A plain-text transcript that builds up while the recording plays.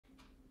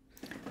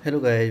Hello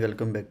guys,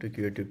 welcome back to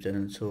QATube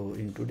channel. So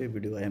in today's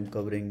video I am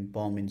covering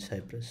POM in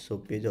Cypress. So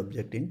page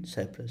object in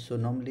Cypress. So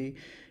normally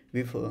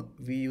we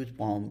use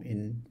POM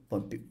in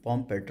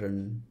POM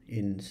pattern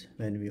in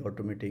when we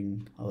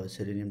automating our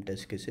Selenium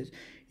test cases.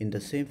 In the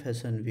same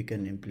fashion we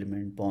can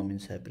implement POM in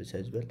Cypress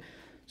as well.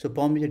 So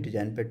POM is a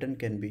design pattern,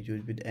 can be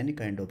used with any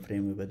kind of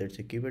framework, whether it's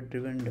a keyword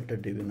driven, data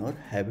driven or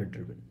habit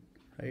driven,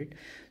 right?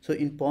 So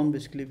in POM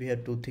basically we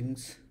have two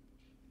things: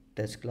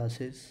 test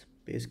classes,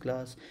 page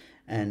class.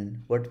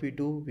 And what we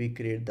do, we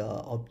create the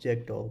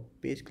object of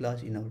page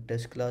class in our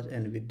test class,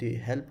 and with the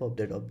help of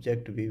that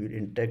object we will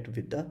interact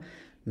with the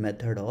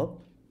method of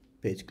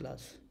page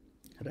class,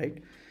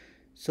 right?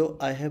 So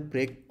I have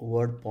break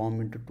word POM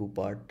into two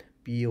part,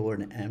 PO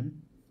and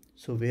M.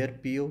 So where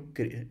PO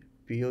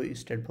is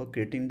stand for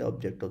creating the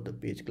object of the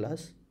page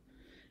class,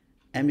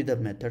 M is the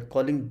method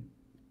calling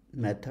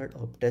method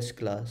of test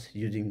class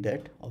using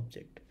that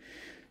object.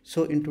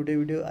 So in today's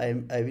video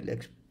I will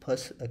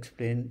first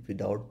explain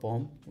without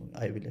POM.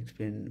 I will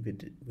explain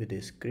with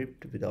a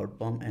script without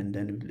POM, and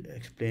then we'll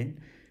explain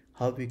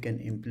how we can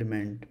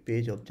implement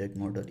page object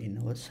model in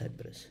our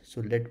Cypress.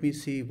 So let me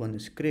see one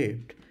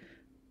script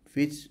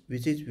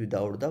which is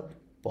without the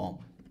POM.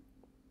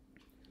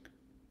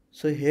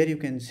 So here you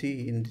can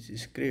see in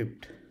this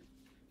script,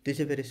 this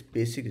is a very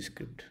basic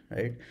script,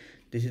 right?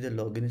 This is the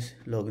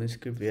login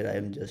script where I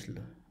am just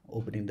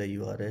opening the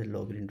URL,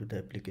 login into the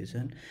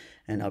application,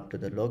 and after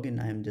the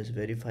login I am just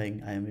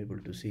verifying I am able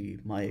to see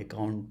my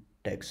account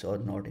text or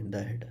not in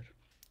the header,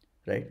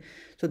 right?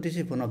 So this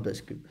is one of the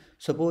script.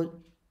 Suppose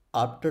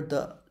after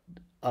the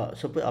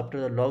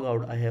after the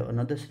logout I have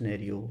another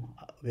scenario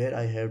where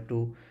I have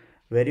to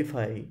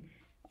verify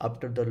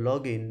after the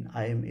login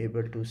I am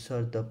able to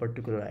search the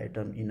particular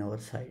item in our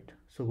site.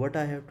 So what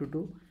I have to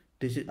do,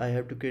 this is I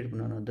have to create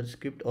another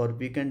script, or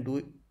we can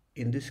do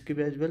in this script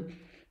as well,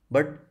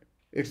 but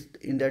it's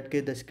in that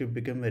case the script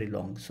became very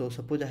long. So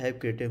suppose I have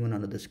created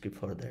another script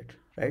for that,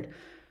 right?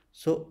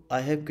 So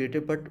I have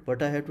created, but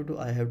what I have to do,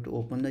 I have to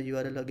open the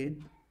URL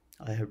again,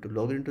 I have to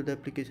log into the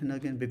application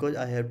again, because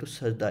I have to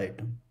search the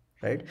item,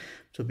 right?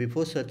 So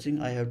before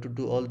searching I have to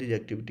do all these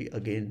activity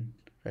again,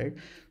 right?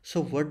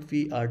 So what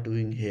we are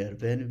doing here,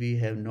 when we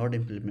have not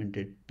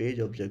implemented page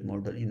object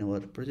model in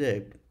our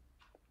project,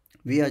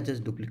 we are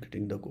just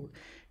duplicating the code.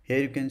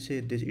 Here you can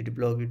say this it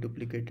block is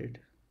duplicated,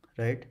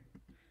 right?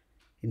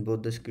 In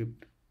both the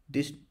script,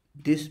 this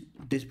this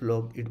this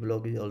block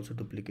is also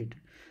duplicated.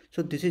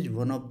 So this is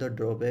one of the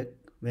drawback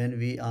when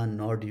we are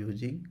not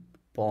using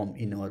POM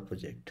in our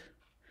project,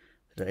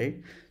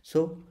 right?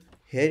 So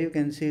here you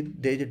can see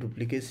there is a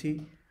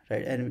duplicacy,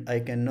 right? And I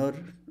cannot,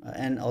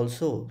 and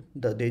also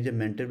there is a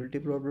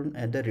maintainability problem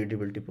and the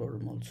readability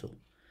problem also,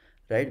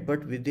 right?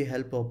 But with the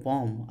help of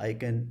POM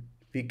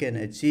we can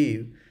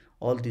achieve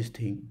all these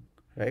things,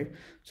 right?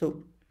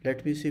 So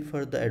let me see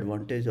for the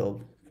advantage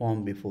of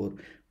POM before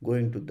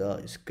going to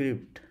the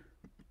script,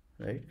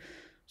 right?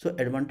 So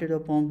advantage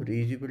of POM: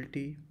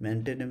 reusability,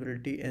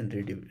 maintainability and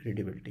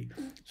readability.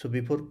 So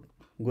before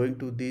going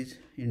to these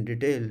in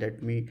detail,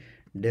 let me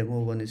demo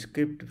one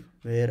script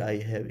where I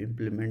have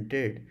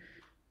implemented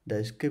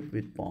the script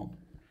with POM.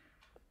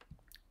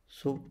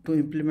 So to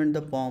implement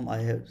the POM I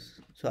have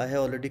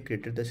already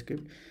created the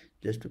script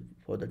just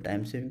for the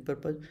time saving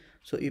purpose.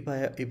 So if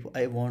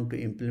I want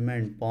to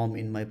implement POM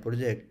in my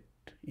project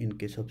in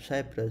case of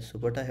Cypress, so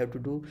what I have to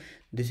do,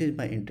 this is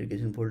my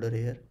integration folder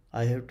here.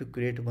 I have to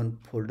create one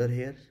folder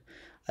here.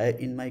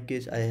 In my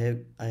case I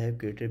have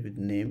created with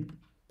name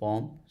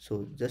POM.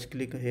 So just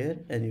click here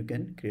and you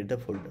can create the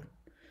folder.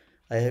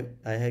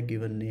 I have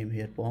given name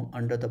here POM.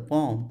 Under the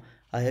POM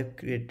I have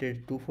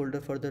created two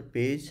folder for the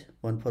page,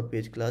 one for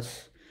page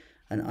class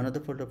and another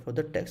folder for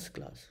the text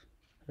class,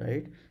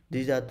 right?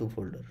 These are two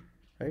folder,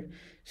 right?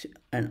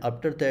 And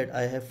after that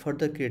I have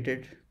further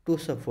created two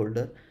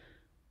subfolder,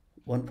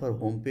 one for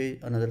home page,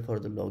 another for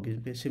the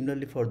login page.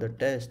 Similarly for the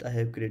test I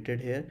have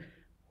created here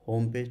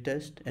home page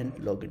test and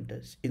login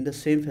test. In the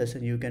same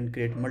fashion you can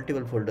create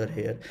multiple folder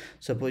here.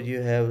 Suppose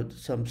you have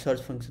some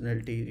search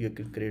functionality, you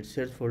can create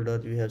search folder.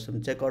 You have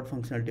some checkout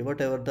functionality,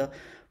 whatever the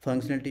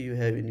functionality you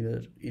have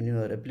in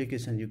your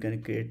application, you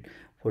can create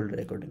folder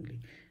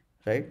accordingly,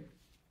 right?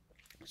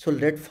 So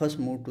let's first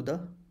move to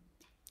the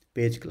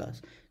page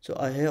class. So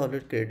I have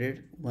already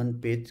created one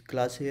page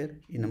class here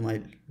in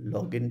my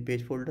login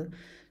page folder.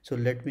 So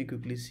let me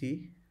quickly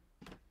see.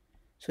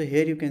 So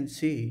here you can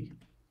see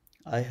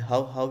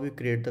how we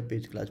create the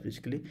page class.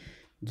 Basically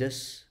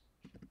just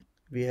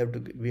we have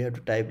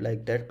to type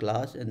like that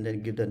class and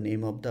then give the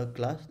name of the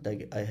class,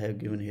 like I have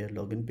given here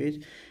login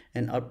page.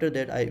 And after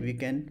that we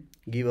can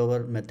give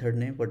our method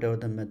name, whatever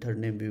the method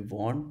name we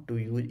want to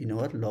use in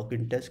our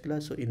login test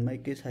class. So in my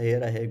case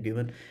here I have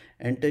given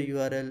enter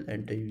URL,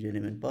 enter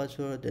username and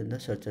password, then the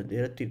search. And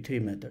there are three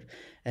methods.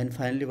 And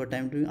finally what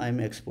I'm doing, I'm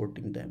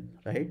exporting them,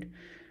 right?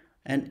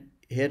 And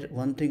here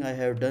one thing I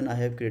have done, I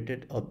have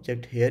created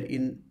object here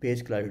in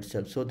page class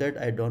itself, so that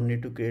I don't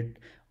need to create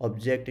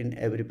object in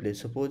every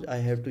place. Suppose I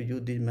have to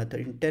use this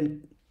method in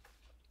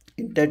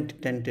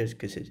 10 test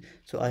cases,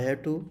 so I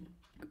have to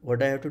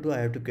what I have to do, I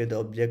have to create the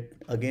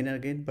object again and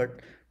again,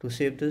 but to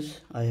save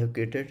this I have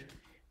created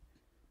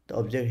the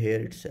object here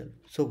itself.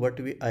 So what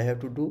I have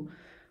to do,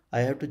 I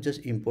have to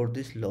just import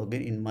this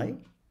login in my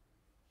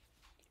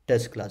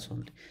test class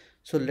only.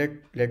 So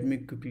let me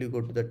quickly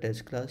go to the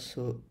test class.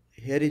 So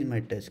here is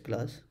my test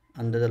class.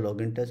 Under the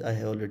login test I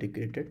have already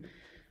created.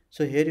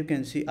 So here you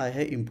can see I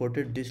have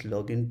imported this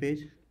login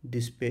page,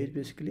 this page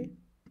basically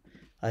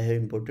I have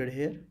imported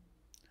here,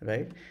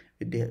 right?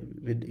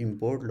 With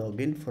import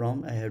login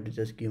from, I have to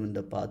just given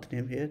the path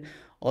name here.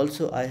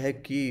 Also I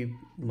have keep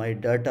my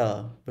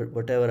data, but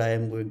whatever I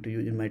am going to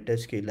use in my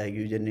test case, like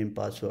username,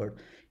 password,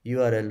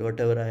 URL,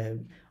 whatever I have,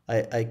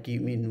 I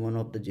keep in one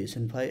of the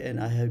JSON file, and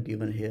I have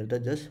given here the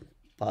just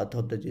path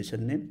of the JSON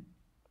name.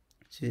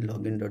 See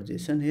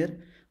login.json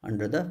here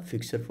under the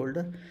fixture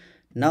folder.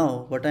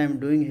 Now what I am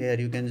doing here,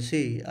 you can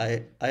see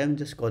I am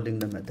just calling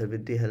the method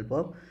with the help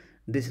of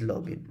this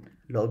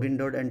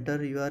login.enter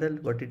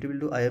URL. What it will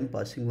do, I am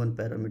passing one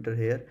parameter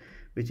here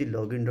which is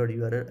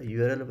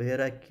login.url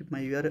where I keep my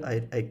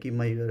URL. I keep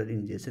my URL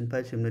in JSON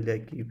file. Similarly I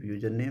keep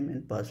username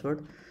and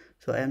password.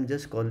 So I am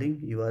just calling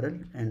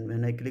URL, and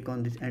when I click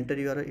on this enter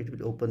URL, it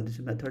will open this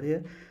method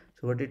here.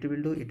 So what it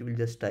will do, it will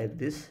just type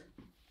this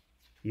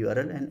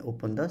URL and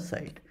open the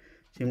site.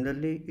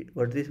 Similarly,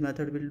 what this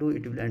method will do,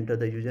 it will enter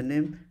the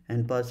username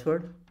and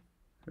password,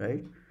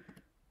 right?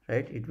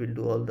 It will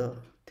do all the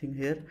thing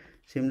here.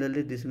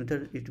 Similarly, this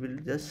method, it will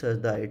just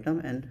search the item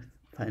and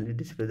finally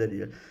display the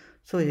result.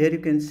 So here you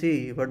can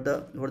see what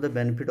the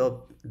benefit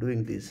of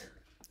doing this.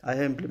 I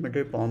have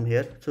implemented POM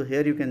here. So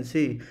here you can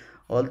see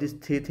all these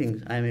three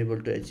things I am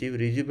able to achieve.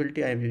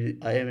 Reusability,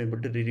 I am able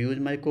to reuse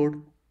my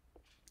code,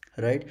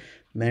 right?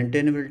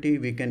 Maintainability,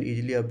 we can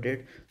easily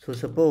update. So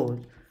suppose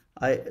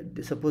my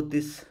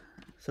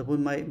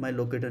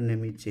locator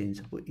name is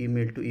changed, suppose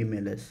email to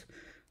email-s.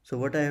 So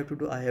what I have to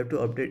do, I have to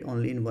update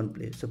only in one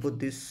place. Suppose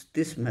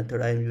this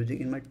method I am using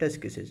in my test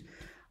cases,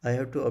 I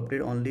have to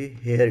update only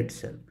here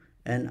itself,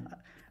 and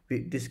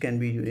this can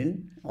be used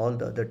in all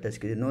the other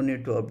test cases. No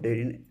need to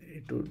update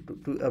to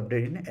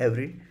update in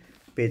every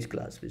page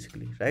class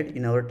basically, right?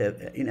 In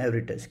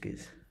every test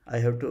case I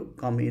have to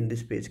come in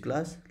this page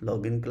class,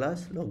 login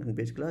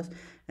page class,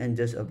 and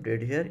just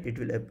update here.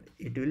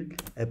 It will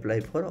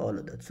apply for all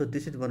of that. So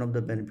this is one of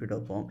the benefit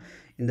of POM.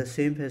 In the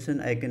same fashion,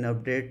 I can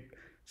update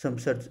some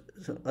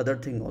other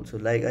thing also,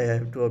 like I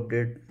have to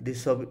update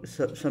this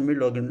submit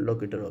login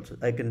locator also.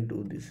 I can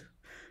do this.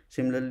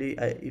 Similarly,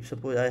 if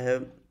suppose I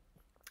have,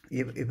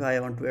 if I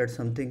want to add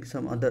some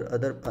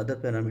other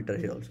parameter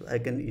here also, I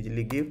can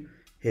easily give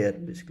here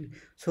basically.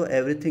 So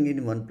everything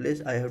in one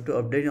place, I have to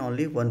update in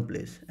only one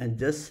place and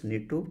just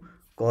need to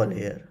call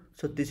here.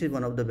 So this is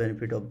one of the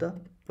benefit of the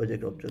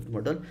project object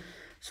model.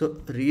 So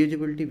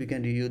reusability, we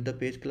can reuse the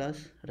page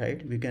class,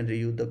 right? We can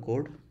reuse the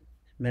code.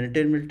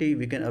 Maintainability,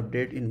 we can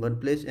update in one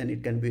place and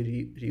it can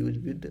be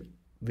reused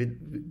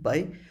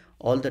by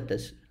all the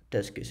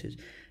test cases.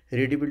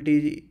 Readability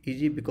is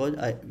easy because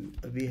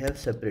we have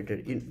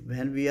separated in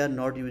when we are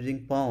not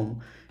using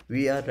POM,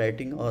 we are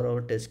writing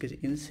our test case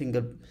in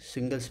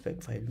single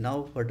spec file.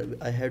 Now what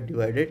I have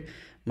divided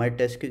my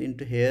test case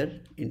into here.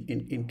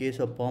 In case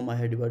of POM, I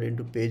have divided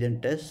into page and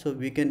test, so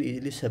we can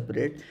easily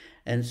separate,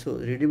 and so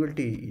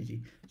readability is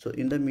easy. So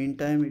in the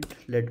meantime,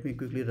 let me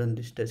quickly run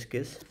this test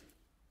case.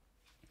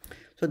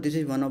 So this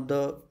is one of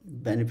the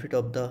benefit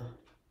of the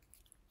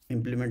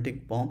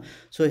implementing POM.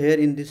 So here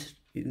in this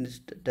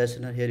test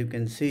center, here you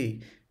can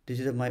see this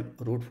is my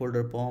root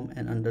folder POM,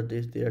 and under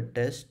this there are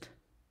test.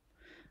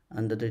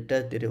 Under the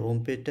test there is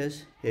home page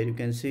test. Here you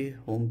can see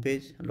home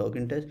page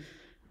login test,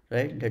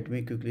 right? Let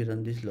me quickly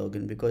run this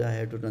login because I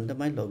have to run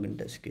my login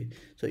test case.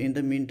 So in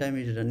the meantime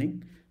it's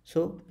running.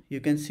 So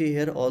you can see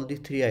here all the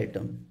three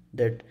items,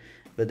 that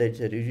whether it's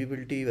a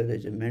reusability, whether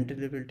it's a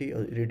maintainability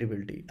or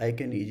readability, I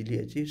can easily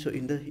achieve. So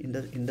in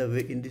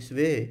this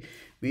way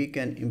we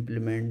can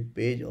implement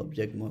page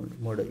object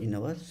model in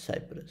our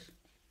Cypress,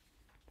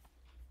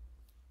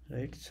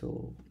 right?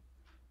 So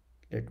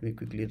let me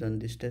quickly run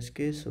this test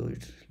case. So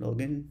it's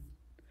login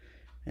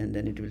and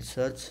then it will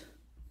search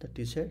the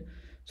t-shirt.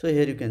 So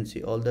here you can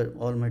see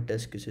all my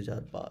test cases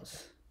are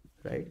passed,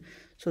 right?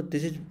 So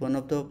this is one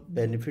of the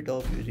benefit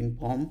of using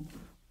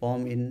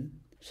POM in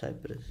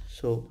Cypress.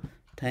 So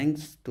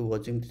thanks to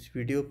watching this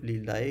video.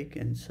 Please like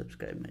and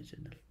subscribe my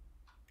channel,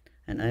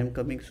 and I am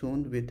coming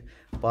soon with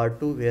part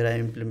 2 where I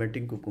am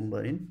implementing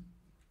Cucumber in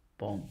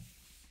POM.